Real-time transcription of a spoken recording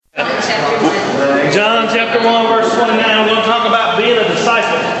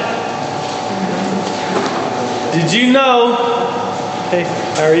you know... Hey,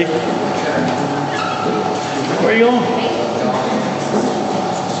 how are you? Where are you going?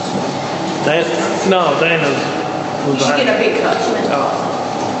 Dana's. You should get a big cup.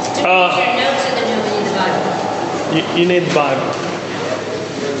 Your notes are the new, we need the Bible. You need the Bible.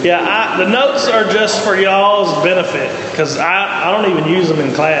 Yeah, the notes are just for y'all's benefit, because I don't even use them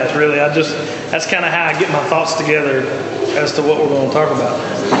in class, really. That's kind of how I get my thoughts together as to what we're going to talk about.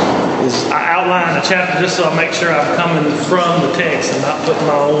 Is I outline a chapter just so I make sure I'm coming from the text and not putting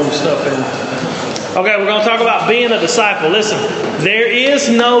my own stuff in. Okay, we're going to talk about being a disciple. Listen, there is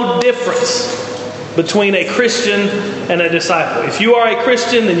no difference between a Christian and a disciple. If you are a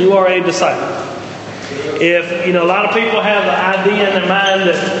Christian, then you are a disciple. If, a lot of people have the idea in their mind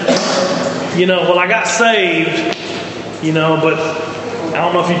that, well, I got saved, but I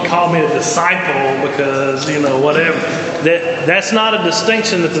don't know if you'd call me a disciple because, whatever. That's not a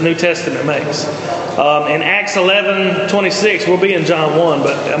distinction that the New Testament makes. In Acts 11:26, we'll be in John 1,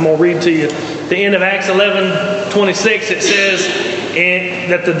 but I'm going to read to you the end of Acts 11:26. It says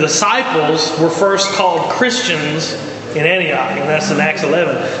that the disciples were first called Christians in Antioch, and that's in Acts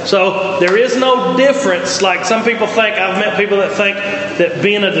 11. So there is no difference. Like some people think, I've met people that think that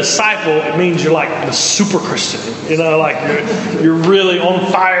being a disciple, it means you're like the super Christian. Like you're really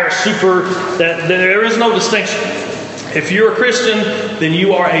on fire, super. That there is no distinction. If you're a Christian, then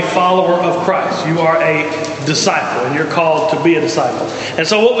you are a follower of Christ. You are a disciple, and you're called to be a disciple. And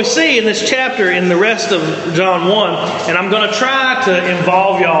so what we see in this chapter, in the rest of John 1, and I'm going to try to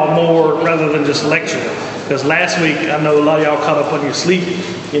involve y'all more rather than just lecture. Because last week, I know a lot of y'all caught up on your sleep,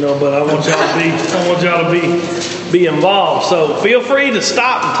 but I want y'all to be involved. So feel free to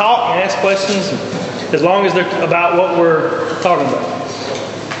stop and talk and ask questions, as long as they're about what we're talking about.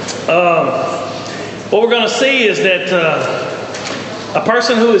 What we're going to see is that a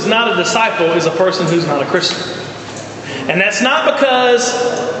person who is not a disciple is a person who's not a Christian. And that's not because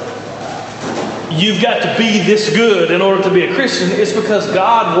you've got to be this good in order to be a Christian. It's because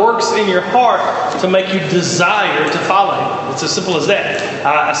God works in your heart to make you desire to follow Him. It's as simple as that.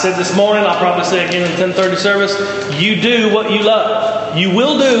 I said this morning, I'll probably say again in the 10:30 service, you do what you love. You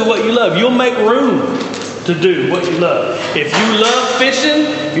will do what you love. You'll make room to do what you love. If you love fishing,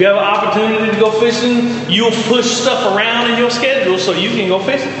 you have an opportunity to go fishing, you'll push stuff around in your schedule so you can go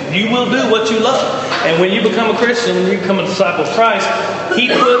fishing. You will do what you love. And when you become a Christian, when you become a disciple of Christ, He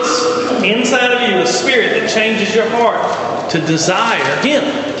puts inside of you a spirit that changes your heart to desire Him,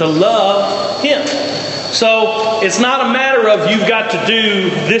 to love Him. So it's not a matter of you've got to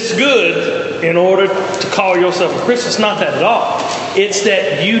do this good in order to call yourself a Christian. It's not that at all. It's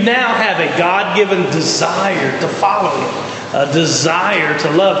that you now have a God-given desire to follow Him, a desire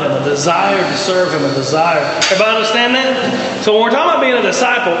to love Him, a desire to serve Him, a desire. Everybody understand that? So when we're talking about being a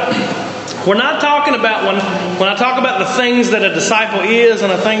disciple, we're not talking about when I talk about the things that a disciple is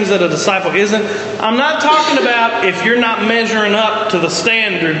and the things that a disciple isn't. I'm not talking about if you're not measuring up to the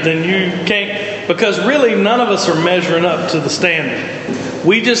standard, then you can't. Because really, none of us are measuring up to the standard.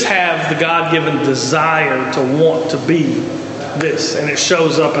 We just have the God-given desire to want to be this, and it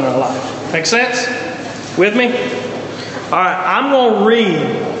shows up in our life. Make sense? With me? All right, I'm going to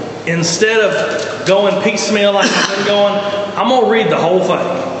read, instead of going piecemeal like I've been going, I'm going to read the whole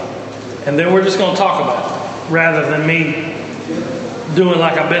thing. And then we're just going to talk about it, rather than me doing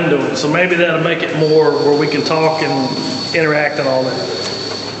like I've been doing. So maybe that'll make it more where we can talk and interact and all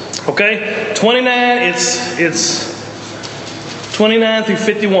that. Okay? 29, it's 29 through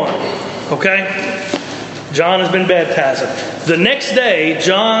 51. Okay? John has been baptizing. The next day,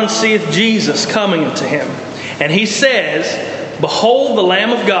 John seeth Jesus coming unto him. And he says, Behold the Lamb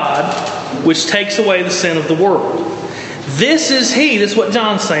of God, which takes away the sin of the world. This is He, this is what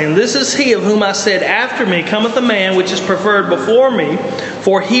John's saying, this is He of whom I said, After me cometh a man which is preferred before me,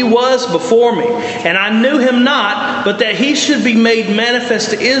 for He was before me. And I knew Him not, but that He should be made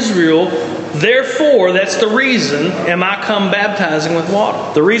manifest to Israel. Therefore, that's the reason, am I come baptizing with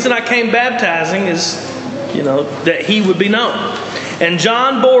water. The reason I came baptizing is, that He would be known. And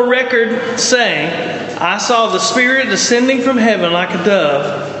John bore record, saying, I saw the Spirit descending from heaven like a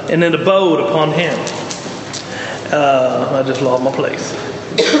dove, and it abode upon Him. I just lost my place.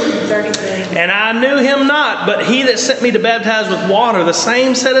 And I knew Him not, but He that sent me to baptize with water, the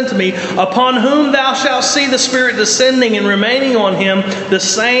same said unto me, Upon whom thou shalt see the Spirit descending and remaining on Him, the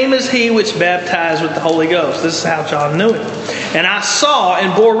same is He which baptized with the Holy Ghost. This is how John knew it. And I saw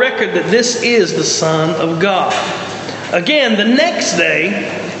and bore record that this is the Son of God. Again, the next day,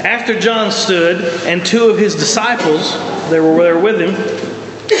 after John stood, and two of his disciples, they were there with him,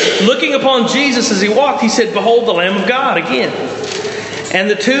 looking upon Jesus as He walked, He said, Behold the Lamb of God again. And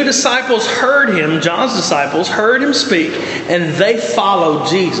the two disciples heard him, John's disciples, heard him speak, and they followed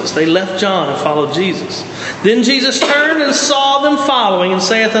Jesus. They left John and followed Jesus. Then Jesus turned and saw them following, and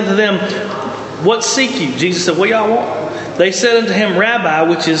saith unto them, What seek you? Jesus said, What y'all want? They said unto him, Rabbi,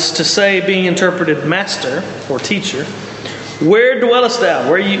 which is to say, being interpreted, master or teacher, where dwellest thou?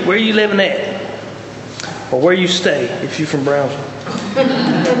 Where you living at? Or where you stay, if you from Brownsville?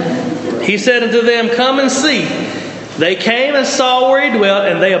 He said unto them, Come and see. They came and saw where he dwelt,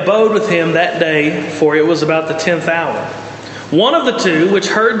 and they abode with him that day, for it was about the 10th hour. One of the two, which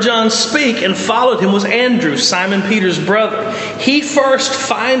heard John speak and followed him, was Andrew, Simon Peter's brother. He first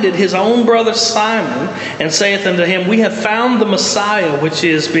findeth his own brother Simon, and saith unto him, We have found the Messiah, which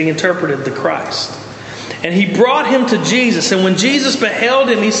is, being interpreted, the Christ. And he brought him to Jesus. And when Jesus beheld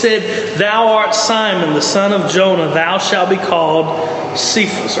him, he said, Thou art Simon, the son of Jonah. Thou shalt be called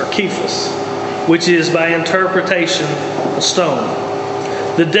Cephas, or Cephas, which is by interpretation a stone.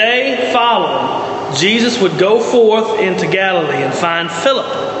 The day following, Jesus would go forth into Galilee and find Philip,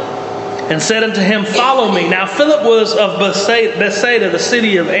 and said unto him, Follow me. Now Philip was of Bethsaida, the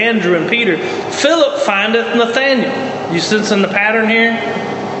city of Andrew and Peter. Philip findeth Nathanael. You sensing the pattern here?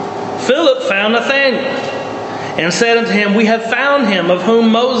 Philip found Nathanael, and said unto him, We have found him, of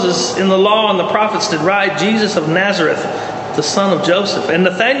whom Moses in the law and the prophets did write, Jesus of Nazareth, the son of Joseph. And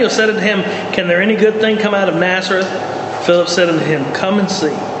Nathanael said unto him, Can there any good thing come out of Nazareth? Philip said unto him, Come and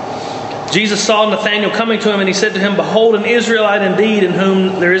see. Jesus saw Nathanael coming to him, and he said to him, Behold, an Israelite indeed, in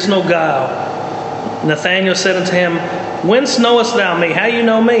whom there is no guile. Nathanael said unto him, Whence knowest thou me? How you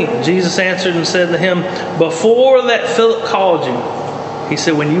know me? Jesus answered and said to him, Before that Philip called you, he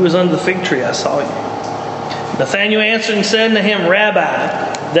said, When you was under the fig tree, I saw you. Nathanael answered and said unto him,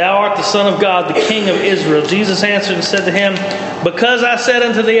 Rabbi, Thou art the Son of God, the King of Israel. Jesus answered and said to him, Because I said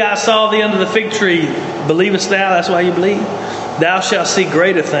unto thee, I saw thee under the fig tree, believest thou? That's why you believe. Thou shalt see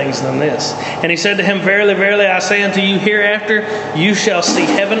greater things than this. And he said to him, Verily, verily, I say unto you, hereafter you shall see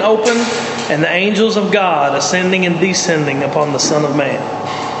heaven open, and the angels of God ascending and descending upon the Son of Man.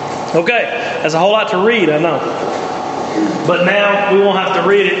 Okay, that's a whole lot to read, I know. But now we won't have to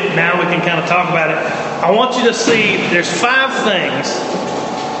read it. Now we can kind of talk about it. I want you to see there's 5 things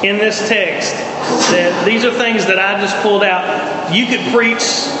in this text that these are things that I just pulled out. You could preach.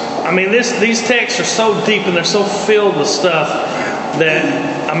 I mean, these texts are so deep and they're so filled with stuff that,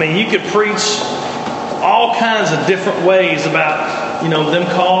 I mean, you could preach all kinds of different ways about, them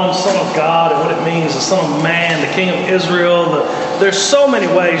calling him Son of God and what it means, the Son of Man, the King of Israel. There's so many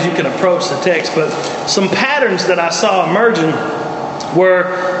ways you can approach the text, but some patterns that I saw emerging were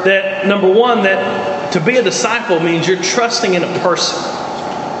that, number one, that to be a disciple means you're trusting in a person.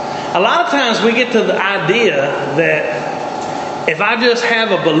 A lot of times we get to the idea that if I just have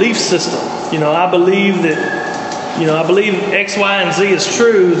a belief system, I believe that, I believe X, Y, and Z is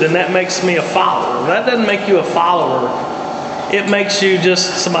true, then that makes me a follower. That doesn't make you a follower. It makes you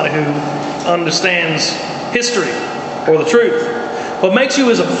just somebody who understands history or the truth. What makes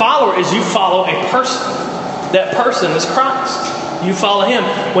you as a follower is you follow a person. That person is Christ. You follow him.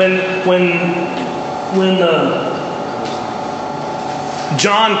 When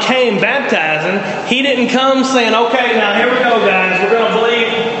John came baptizing, he didn't come saying, okay, now here we go, guys. We're going to believe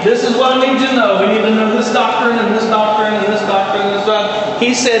this is what I need you to know. We need to know this doctrine and this doctrine and this doctrine and this doctrine.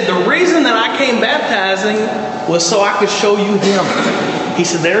 He said, the reason that I came baptizing was so I could show you him. He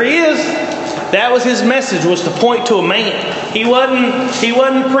said, there he is. That was his message, was to point to a man. He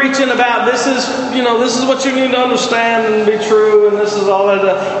wasn't preaching about this is what you need to understand and be true and this is all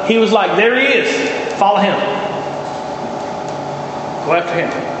that. He was like, there he is. Follow him. Go after him.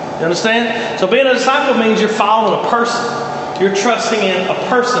 You understand? So being a disciple means you're following a person. You're trusting in a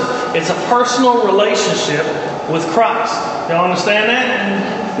person. It's a personal relationship with Christ. Y'all understand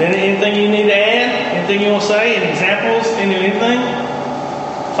that? Then anything you need to add? Anything you want to say? Any examples? Anything?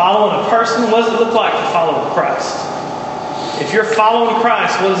 Following a person, what does it look like to follow Christ? If you're following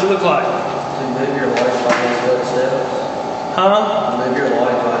Christ, what does it look like? To live your life by his footsteps. Huh? To live your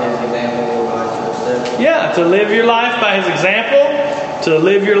life by his example or by his footsteps. Yeah, to live your life by his example, to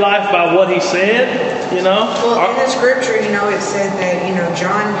live your life by what he said, Well, in the scripture, it said that,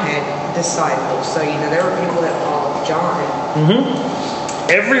 John had disciples. So, there were people that followed John.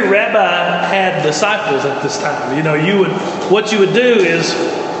 Mm-hmm. Every rabbi had disciples at this time. What you would do is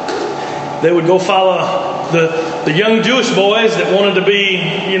they would go follow the young Jewish boys that wanted to be,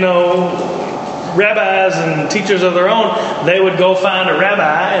 rabbis and teachers of their own, they would go find a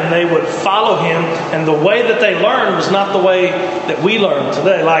rabbi and they would follow him. And the way that they learned was not the way that we learn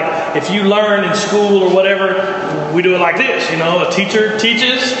today. Like if you learn in school or whatever, we do it like this. A teacher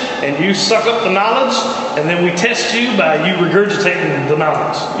teaches and you suck up the knowledge, and then we test you by you regurgitating the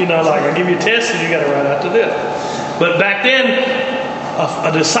knowledge. Like I give you a test and you got to write out to this. But back then,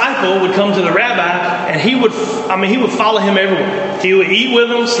 a disciple would come to the rabbi and he would follow him everywhere. He would eat with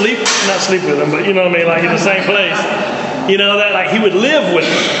him, not sleep with him, but like in the same place. That like he would live with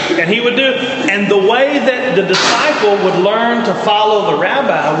him and he would do. And the way that the disciple would learn to follow the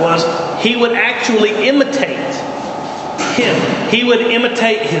rabbi was he would actually imitate him. He would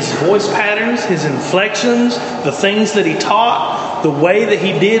imitate his voice patterns, his inflections, the things that he taught, the way that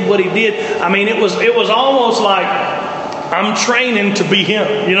he did what he did. It was almost like I'm training to be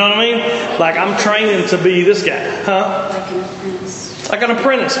him. You know what I mean? Like I'm training to be this guy. Huh? Like an apprentice. Like an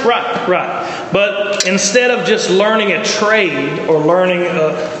apprentice. Right. But instead of just learning a trade or learning,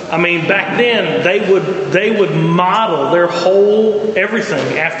 back then they would model their whole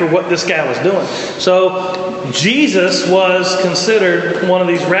everything after what this guy was doing. So Jesus was considered one of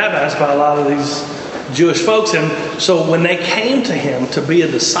these rabbis by a lot of these Jewish folks. And so when they came to him to be a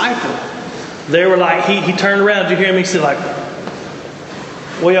disciple, they were like, he turned around. Did you hear me? He said, like,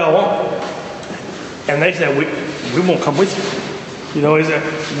 what y'all want? And they said, we won't come with you. He said,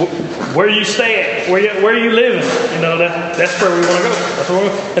 where you stay at? Where you living? That's where we want to go. That's where we're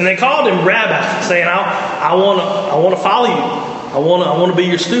going. And they called him rabbi, saying, I want to follow you. I want to be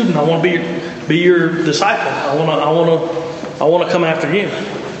your student. I want to be your disciple. I want to come after you.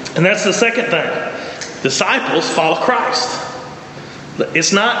 And that's the second thing. Disciples follow Christ.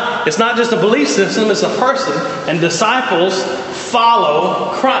 It's not just a belief system, it's a person. And disciples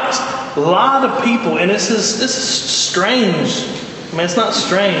follow Christ. A lot of people, and this is strange. It's not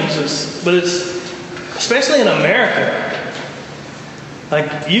strange, but it's especially in America.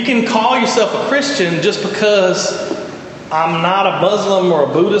 Like you can call yourself a Christian just because I'm not a Muslim or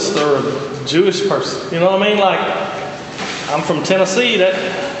a Buddhist or a Jewish person. You know what I mean? Like I'm from Tennessee, that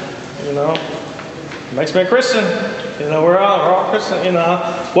makes me a Christian. We're all Christian.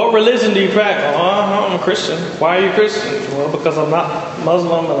 What religion do you practice? Oh, I'm a Christian. Why are you Christian? Well, because I'm not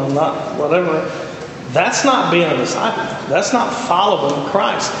Muslim and I'm not whatever. That's not being a disciple. That's not following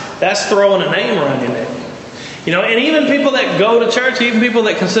Christ. That's throwing a name around your neck. And even people that go to church, even people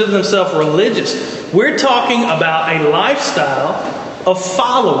that consider themselves religious, we're talking about a lifestyle of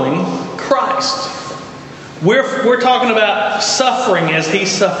following Christ. We're talking about suffering as he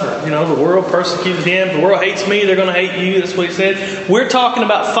suffered. The world persecuted him. The world hates me. They're going to hate you. That's what he said. We're talking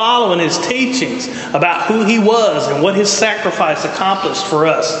about following his teachings about who he was and what his sacrifice accomplished for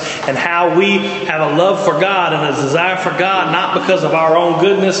us and how we have a love for God and a desire for God, not because of our own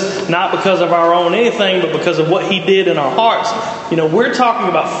goodness, not because of our own anything, but because of what he did in our hearts. We're talking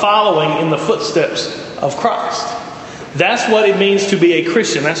about following in the footsteps of Christ. That's what it means to be a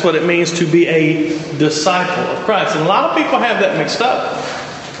Christian. That's what it means to be a disciple of Christ. And a lot of people have that mixed up.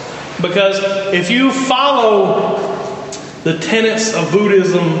 Because if you follow the tenets of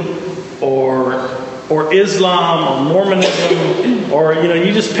Buddhism or Islam or Mormonism, or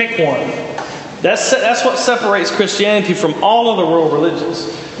you just pick one, that's what separates Christianity from all of the world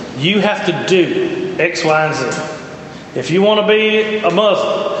religions. You have to do X, Y, and Z. If you want to be a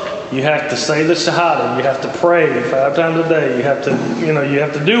Muslim, you have to say the Shahada. You have to pray 5 times a day. You have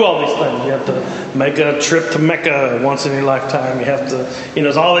to do all these things. You have to make a trip to Mecca once in your lifetime. You have to,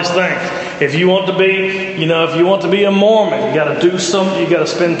 it's all these things. If you want to be a Mormon, you got to do something. You got to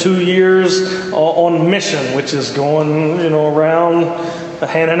spend 2 years on mission, which is going, around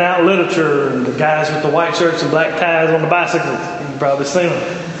handing out literature, and the guys with the white shirts and black ties on the bicycles. You've probably seen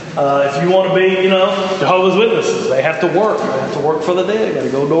them. If you want to be, Jehovah's Witnesses, they have to work. They have to work for the dead. You got to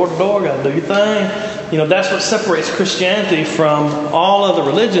go door to door. Got to do your thing. That's what separates Christianity from all other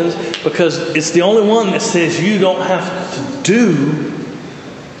religions, because it's the only one that says you don't have to do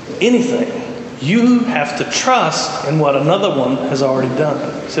anything. You have to trust in what another one has already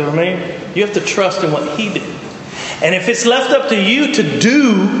done. See what I mean? You have to trust in what he did. And if it's left up to you to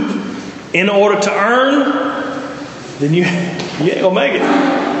do in order to earn, then you ain't gonna make it.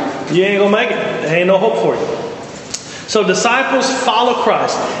 You ain't going to make it. There ain't no hope for you. So disciples follow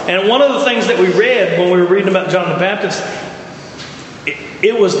Christ. And one of the things that we read when we were reading about John the Baptist,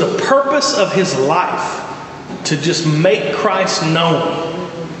 it was the purpose of his life to just make Christ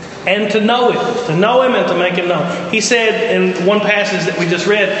known. And to know him. To know him and to make him known. He said in one passage that we just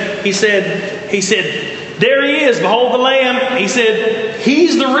read, he said, There he is, behold the Lamb. He said,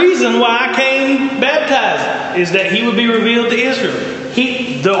 he's the reason why I came baptizing, is that he would be revealed to Israel.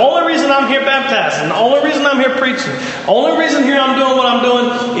 The only reason I'm here baptizing, the only reason I'm here preaching, the only reason here I'm doing what I'm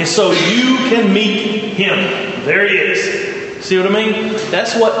doing is so you can meet him. There he is. See what I mean?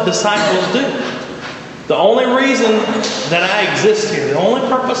 That's what disciples do. The only reason that I exist here, the only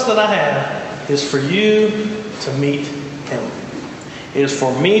purpose that I have is for you to meet him. It is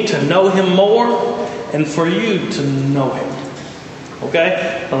for me to know him more and for you to know him.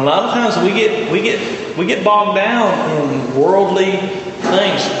 Okay? A lot of times we get bogged down in worldly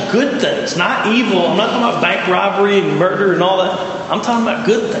things, good things, not evil. I'm not talking about bank robbery and murder and all that. I'm talking about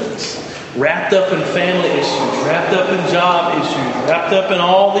good things. Wrapped up in family issues, wrapped up in job issues, wrapped up in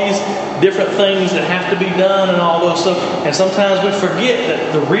all these different things that have to be done and all those stuff. And sometimes we forget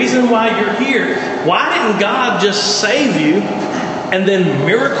that the reason why you're here, why didn't God just save you and then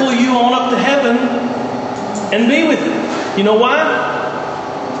miracle you on up to heaven and be with him? You know why?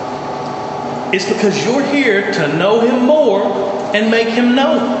 It's because you're here to know him more and make him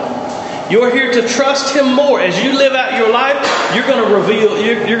known. You're here to trust him more. As you live out your life, you're going to reveal.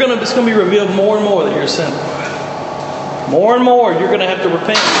 It's going to be revealed more and more that you're a sinner. More and more, you're going to have to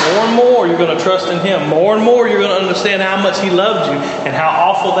repent. More and more, you're going to trust in him. More and more, you're going to understand how much he loves you and how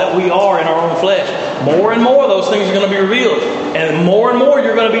awful that we are in our own flesh. More and more, those things are going to be revealed. And more,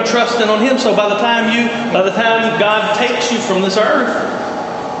 you're going to be trusting on him. So by the time God takes you from this earth,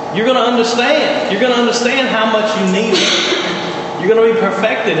 you're going to understand. You're going to understand how much you need him. You're going to be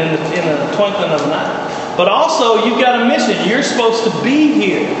perfected in a twinkling of an eye. But also, you've got a mission. You're supposed to be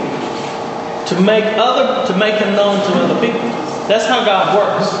here to make him known to other people. That's how God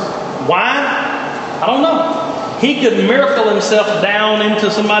works. Why? I don't know. He could miracle himself down into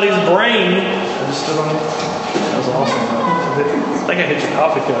somebody's brain. I just stood on it. That was awesome. I think I hit your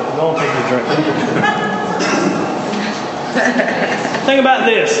coffee cup. Don't take your drink. Think about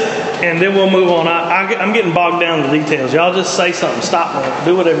this, and then we'll move on. I'm getting bogged down in the details. Y'all just say something. Stop me.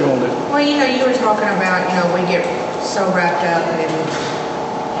 Do whatever you want to do. Well, you were talking about, we get so wrapped up in,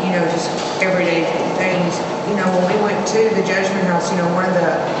 just everyday things. When we went to the judgment house, one of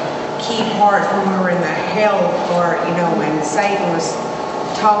the key parts when we were in the hell part, when Satan was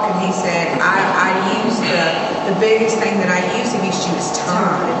talking, he said, I use the biggest thing that I use against you is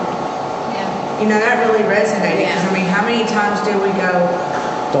time. That really resonated because, how many times do we go,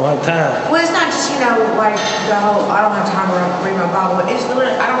 don't have time? Well, it's not just, like the whole, I don't have time to read my Bible. It's literally,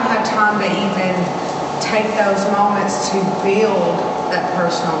 I don't have time to even take those moments to build that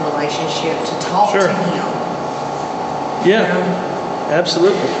personal relationship, to talk to him. Yeah,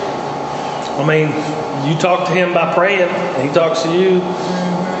 absolutely. You talk to him by praying, and he talks to you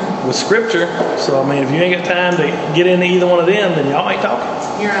with Scripture. So, if you ain't got time to get into either one of them, then y'all ain't talking.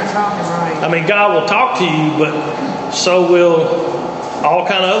 You're not talking right. God will talk to you, but so will all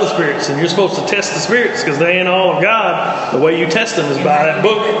kind of other spirits. And you're supposed to test the spirits because they ain't all of God. The way you test them is by that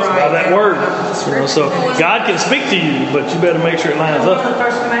book, by that word. So God can speak to you, but you better make sure it lines up. One of the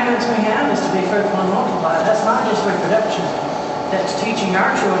first commandments we have is to be fruitful and multiply. That's not just reproduction. That's teaching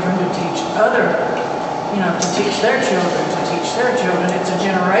our children to teach to teach their children, to teach their children. It's a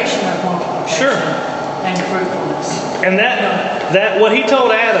generation of multiplication and fruitfulness. And that what he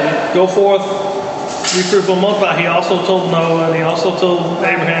told Adam, go forth, be fruitful and multiply, he also told Noah, and he also told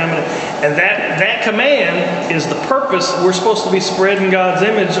Abraham. And that command is the purpose. We're supposed to be spreading God's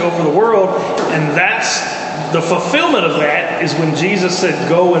image over the world. And that's the fulfillment of that is when Jesus said,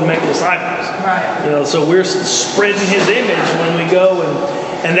 go and make disciples. Right. So we're spreading his image when we go.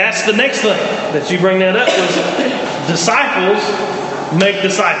 And that's the next thing that you bring that up was disciples make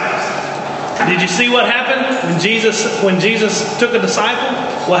disciples. Did you see what happened when Jesus took a disciple?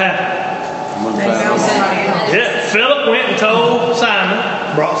 What happened? Yeah, Philip went and told Simon,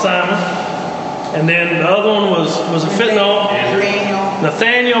 brought Simon, and then the other one was a fentanyl.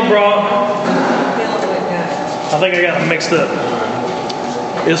 Nathaniel brought. I think I got them mixed up.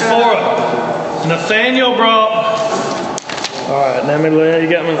 It's four of them. Nathaniel brought. All right, you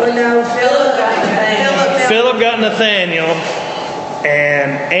got me. Oh no, Philip got Nathaniel. Philip got Nathaniel.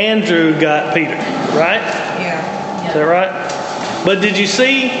 And Andrew got Peter, right? Yeah. Is that right? But did you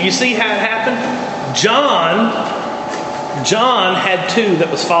see how it happened? John had two that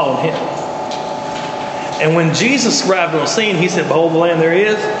was following him. And when Jesus arrived on the scene, he said, behold the Lamb, there he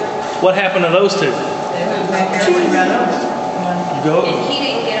is. What happened to those two? Go. And he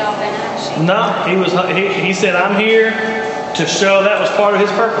didn't get off in action. No, he said, I'm here to show, that was part of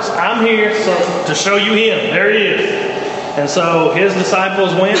his purpose. I'm here to show you him. There he is. And so his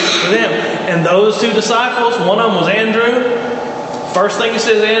disciples went to them. And those two disciples, one of them was Andrew. First thing he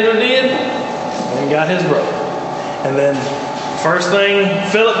says Andrew did, and got his brother. And then first thing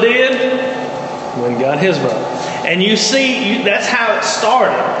Philip did, went and got his brother. And you see, that's how it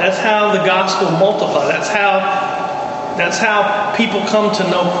started. That's how the gospel multiplied. That's how people come to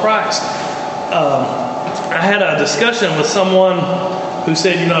know Christ. I had a discussion with someone who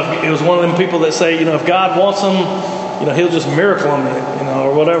said, it was one of them people that say, if God wants them, He'll just miracle them,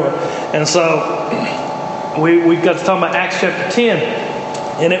 or whatever. And so we got to talking about Acts chapter 10,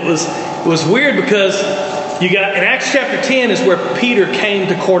 and it was weird because you got in Acts chapter 10 is where Peter came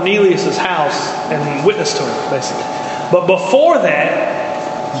to Cornelius' house and witnessed to him, basically. But before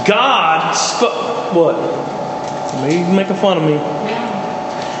that, God spoke. What? You making fun of me?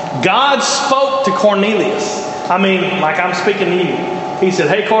 God spoke to Cornelius. I mean, like I'm speaking to you. He said,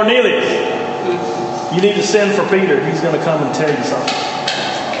 "Hey, Cornelius, you need to send for Peter. He's going to come and tell you something."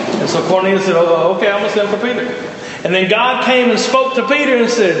 And so Cornelius said, "Oh, okay, I'm going to send for Peter." And then God came and spoke to Peter and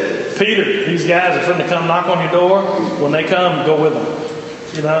said, "Peter, these guys are going to come knock on your door. When they come, go with them."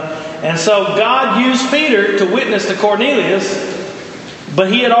 And so God used Peter to witness to Cornelius, but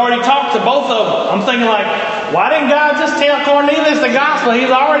he had already talked to both of them. I'm thinking like, why didn't God just tell Cornelius the gospel? He's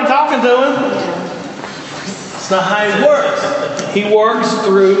already talking to him. It's not how he works. He works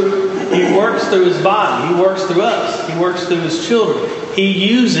through his body. He works through us. He works through his children. He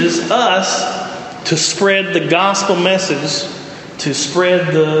uses us to spread the gospel message, to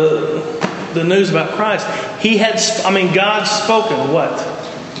spread the news about Christ. God's spoken. What?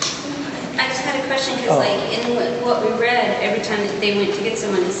 I just had a question because, in what we read, every time that they went to get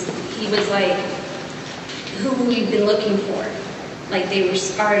someone, he was like, "Who we've been looking for." Like they were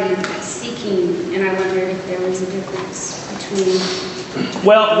already seeking, and I wondered if there was a difference between.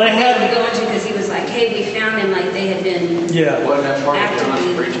 Well, they had to go into because he was like, "Hey, we found him." Like they had been. Yeah. Wasn't that part of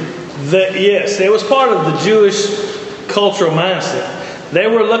John's preaching? Yes, it was part of the Jewish cultural mindset. They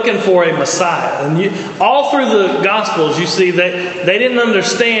were looking for a Messiah. And all through the Gospels, you see that they didn't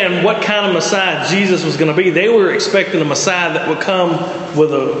understand what kind of Messiah Jesus was going to be. They were expecting a Messiah that would come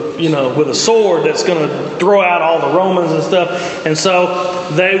with a sword that's going to throw out all the Romans and stuff. And so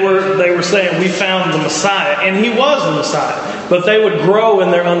they were saying, "We found the Messiah." And he was the Messiah. But they would grow in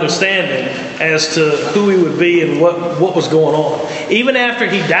their understanding as to who he would be and what was going on. Even after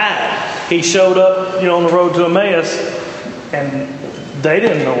he died, he showed up, on the road to Emmaus, and they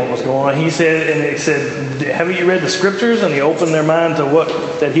didn't know what was going on. He said, "Haven't you read the scriptures?" And he opened their mind to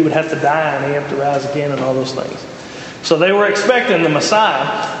that he would have to die and he have to rise again and all those things. So they were expecting the Messiah.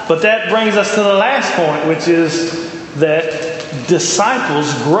 But that brings us to the last point, which is that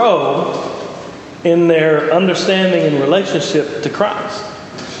disciples grow in their understanding and relationship to Christ.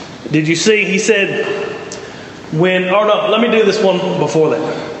 Did you see? He said, let me do this one before that.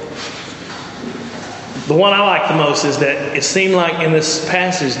 The one I like the most is that it seemed like in this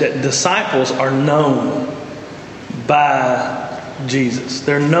passage that disciples are known by Jesus.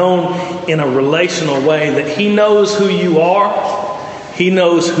 They're known in a relational way that He knows who you are, He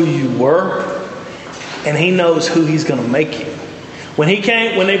knows who you were, and He knows who He's going to make you. When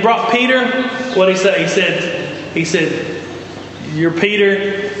they brought Peter, what did He say? He said, "You're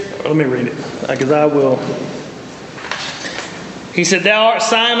Peter." Let me read it, because I will. He said, "Thou art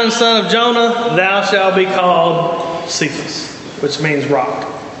Simon, son of Jonah. Thou shalt be called Cephas," which means rock.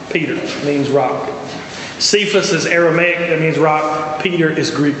 Peter means rock. Cephas is Aramaic, that means rock. Peter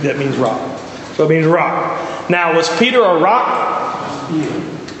is Greek, that means rock. So it means rock. Now, was Peter a rock?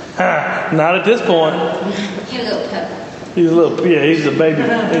 Not at this point. He was a little pebble. He's a baby.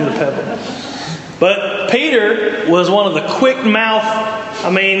 He's a pebble. But Peter was one of the quick mouth.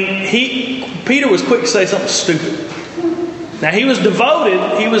 Peter was quick to say something stupid. Now he was devoted.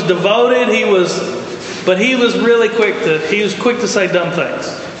 But he was really quick to say dumb things.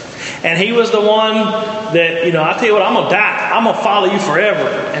 And he was the one that, I tell you what, I'm going to die. I'm going to follow you forever.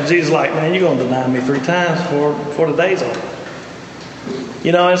 And Jesus is like, "Man, you're going to deny me 3 times before the day's over."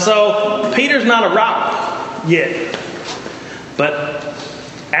 And so Peter's not a rock yet. But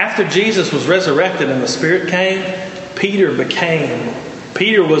after Jesus was resurrected and the Spirit came, Peter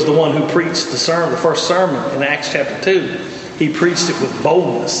was the one who preached the first sermon in Acts chapter 2. He preached it with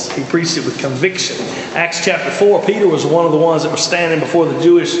boldness. He preached it with conviction. Acts chapter 4, Peter was one of the ones that were standing before the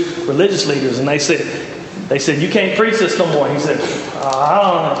Jewish religious leaders, and they said, "You can't preach this no more." He said,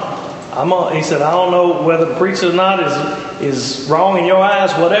 "I don't know. He said, "I don't know whether to preach it or not is wrong in your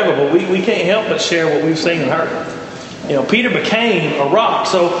eyes, whatever, but we can't help but share what we've seen and heard." Peter became a rock.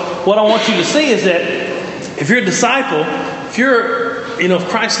 So what I want you to see is that if you're a disciple, if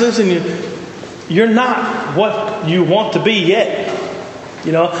Christ lives in you, you're not what you want to be yet.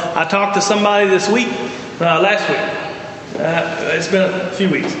 I talked to somebody last week. It's been a few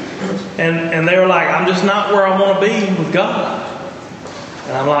weeks. And they were like, I'm just not where I want to be with God.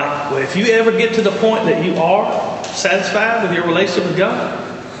 And I'm like, well, if you ever get to the point that you are satisfied with your relationship with God,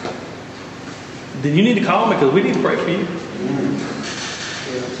 then you need to call me because we need to pray for you.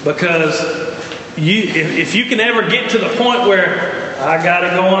 Because if you can ever get to the point where I got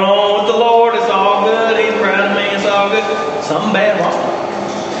it going on with the Lord, it's all good, He's proud of me, it's all good, something bad wrong.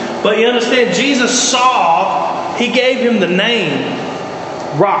 But you understand, Jesus saw, He gave him the name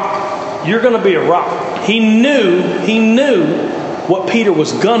Rock. You're going to be a rock. He knew what Peter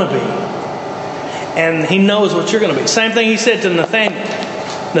was going to be. And He knows what you're going to be. Same thing He said to Nathaniel.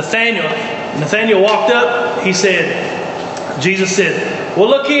 Nathaniel walked up. Jesus said, well,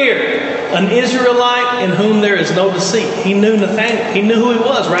 look here. An Israelite in whom there is no deceit. He knew Nathaniel. He knew who he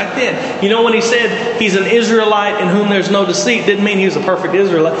was right then. You know, when He said he's an Israelite in whom there's no deceit, didn't mean he was a perfect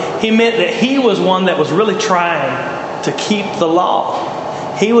Israelite. He meant that he was one that was really trying to keep the law.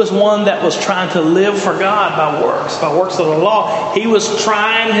 He was one that was trying to live for God by works of the law. He was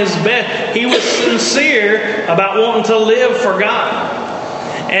trying his best. He was sincere about wanting to live for God.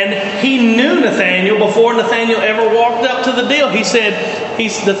 And he knew Nathaniel before Nathaniel ever walked up to the deal. He said,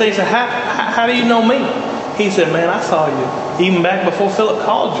 how do you know me? He said, man, I saw you even back before Philip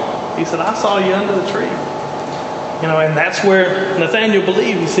called you. He said, I saw you under the tree. You know, and that's where Nathaniel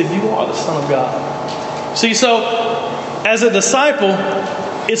believed. He said, you are the Son of God. See, so as a disciple,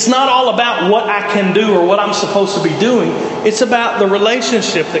 it's not all about what I can do or what I'm supposed to be doing. It's about the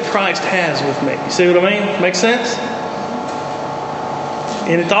relationship that Christ has with me. You see what I mean? Make sense?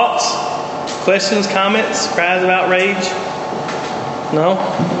 Any thoughts? Questions? Comments? Cries of outrage? No?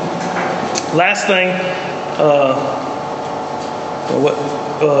 Last thing, what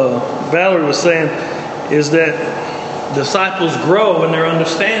Valerie was saying is that disciples grow in their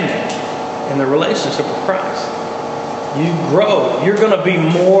understanding in their relationship with Christ. You grow. You're going to be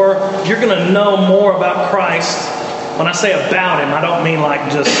more, you're going to know more about Christ. When I say about Him, I don't mean like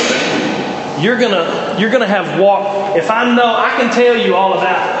just, you're going to have walk. If I know, I can tell you all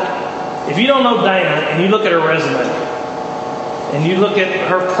about it. If you don't know Dana and you look at her resume and you look at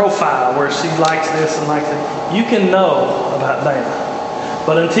her profile where she likes this and likes that, you can know about Dana.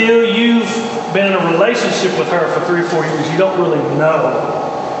 But until you've been in a relationship with her for 3 or 4 years, you don't really know.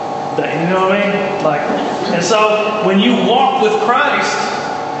 You know what I mean? And so when you walk with Christ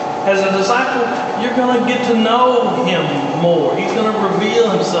as a disciple, you're going to get to know Him more. He's going to reveal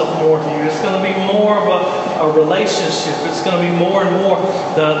Himself more to you. It's going to be more of a relationship. It's going to be more and more.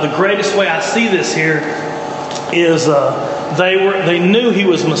 The greatest way I see this here is they knew He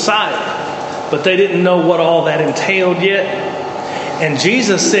was Messiah, but they didn't know what all that entailed yet. And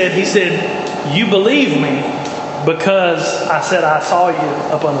Jesus said, He said, you believe me because I said I saw you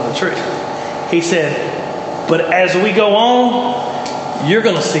up under the tree. He said, but as we go on, you're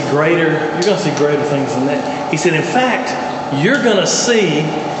going to see greater things than that. He said, in fact, you're going to see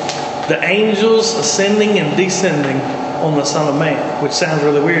the angels ascending and descending on the Son of Man, which sounds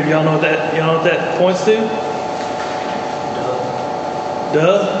really weird. Y'all know what that points to?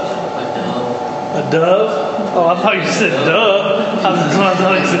 Dove? A dove? Oh, I thought you said dove. I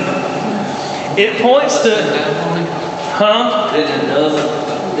thought you said. It points to,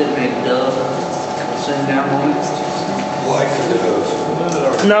 Didn't make dove send down on it? Like the doves.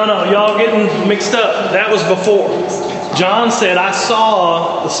 No, y'all getting mixed up. That was before. John said, I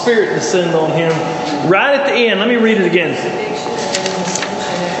saw the Spirit descend on him. Right at the end, let me read it again.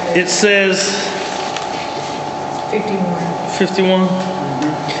 It says 51.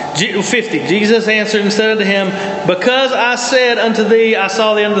 50. Jesus answered and said unto him, because I said unto thee, I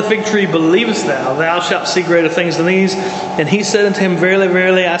saw thee under the fig tree, believest thou? Thou shalt see greater things than these. And he said unto him, verily,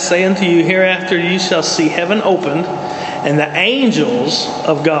 verily, I say unto you, hereafter you shall see heaven opened, and the angels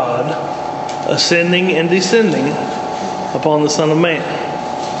of God ascending and descending upon the Son of Man.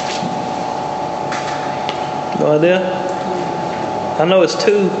 No idea? I know it's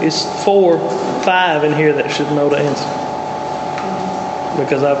 4, 5 in here that should know the answer.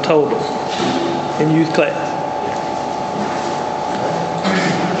 Because I've told them in youth class.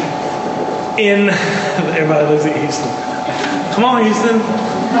 Everybody looks at Houston. Come on, Houston.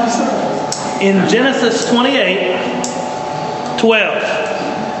 In Genesis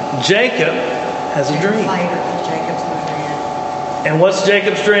 28:12, Jacob has a dream. And what's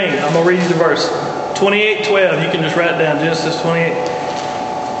Jacob's dream? I'm going to read you the verse. 28:12. You can just write it down. Genesis 28.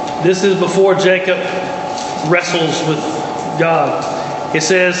 This is before Jacob wrestles with God. It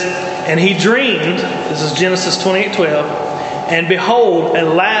says, and he dreamed, this is Genesis 28:12, and behold, a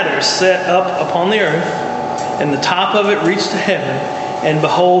ladder set up upon the earth, and the top of it reached to heaven, and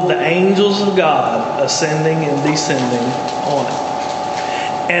behold, the angels of God ascending and descending on it.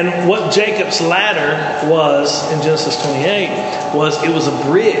 And what Jacob's ladder was in Genesis 28 was it was a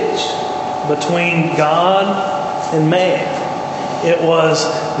bridge between God and man. It was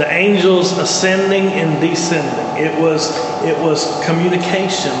the angels ascending and descending. It was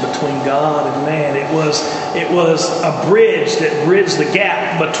communication between God and man. It was a bridge that bridged the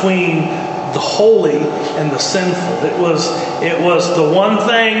gap between the holy and the sinful. It was the one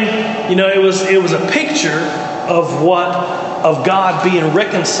thing, it was a picture of God being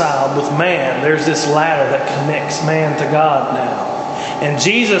reconciled with man. There's this ladder that connects man to God now. And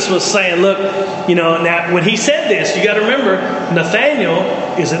Jesus was saying, look, now when he said this, you got to remember,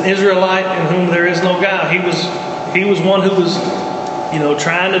 Nathanael is an Israelite in whom there is no God. He was one who was,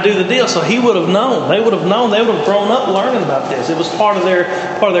 trying to do the deal. So he would have known. They would have known. They would have grown up learning about this. It was part of their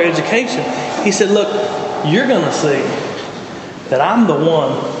education. He said, look, you're going to see that I'm the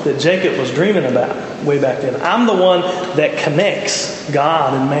one that Jacob was dreaming about way back then. I'm the one that connects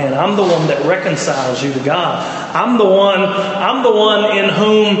God and man. I'm the one that reconciles you to God. I'm the one in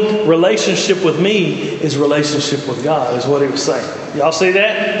whom relationship with me is relationship with God, is what he was saying. Y'all see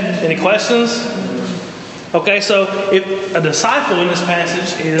that? Any questions? Okay, so if a disciple in this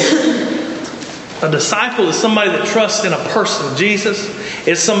passage is... A disciple is somebody that trusts in a person, Jesus.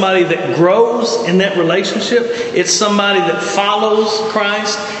 It's somebody that grows in that relationship. It's somebody that follows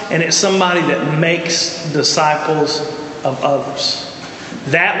Christ. And it's somebody that makes disciples of others.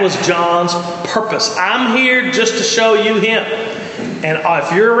 That was John's purpose. I'm here just to show you him. And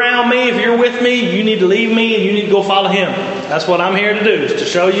if you're around me, if you're with me, you need to leave me and you need to go follow him. That's what I'm here to do, is to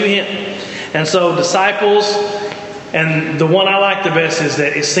show you him. And so disciples... And the one I like the best is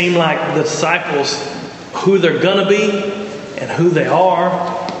that it seemed like the disciples, who they're going to be and who they are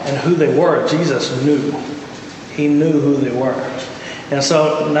and who they were, Jesus knew. He knew who they were. And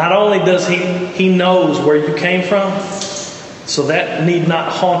so not only does he knows where you came from, so that need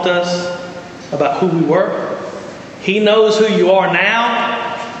not haunt us about who we were. He knows who you are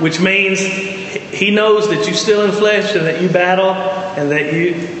now, which means he knows that you're still in flesh and that you battle and that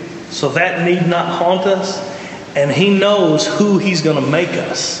you... So that need not haunt us. And he knows who he's going to make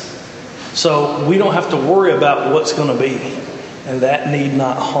us. So we don't have to worry about what's going to be. And that need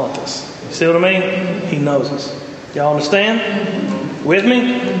not haunt us. You see what I mean? He knows us. Y'all understand? With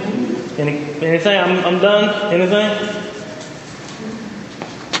me? Anything? I'm done? Anything?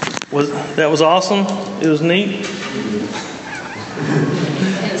 That was awesome? It was neat? It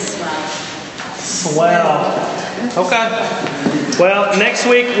was swell. Okay. Well, next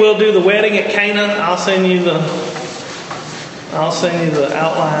week we'll do the wedding at Cana. I'll send you the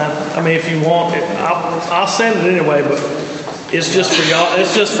outline. I mean, if you want it, I'll send it anyway. But it's just for y'all.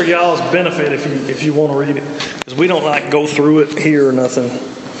 It's just for y'all's benefit if you want to read it, because we don't go through it here or nothing.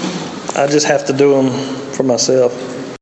 I just have to do them for myself.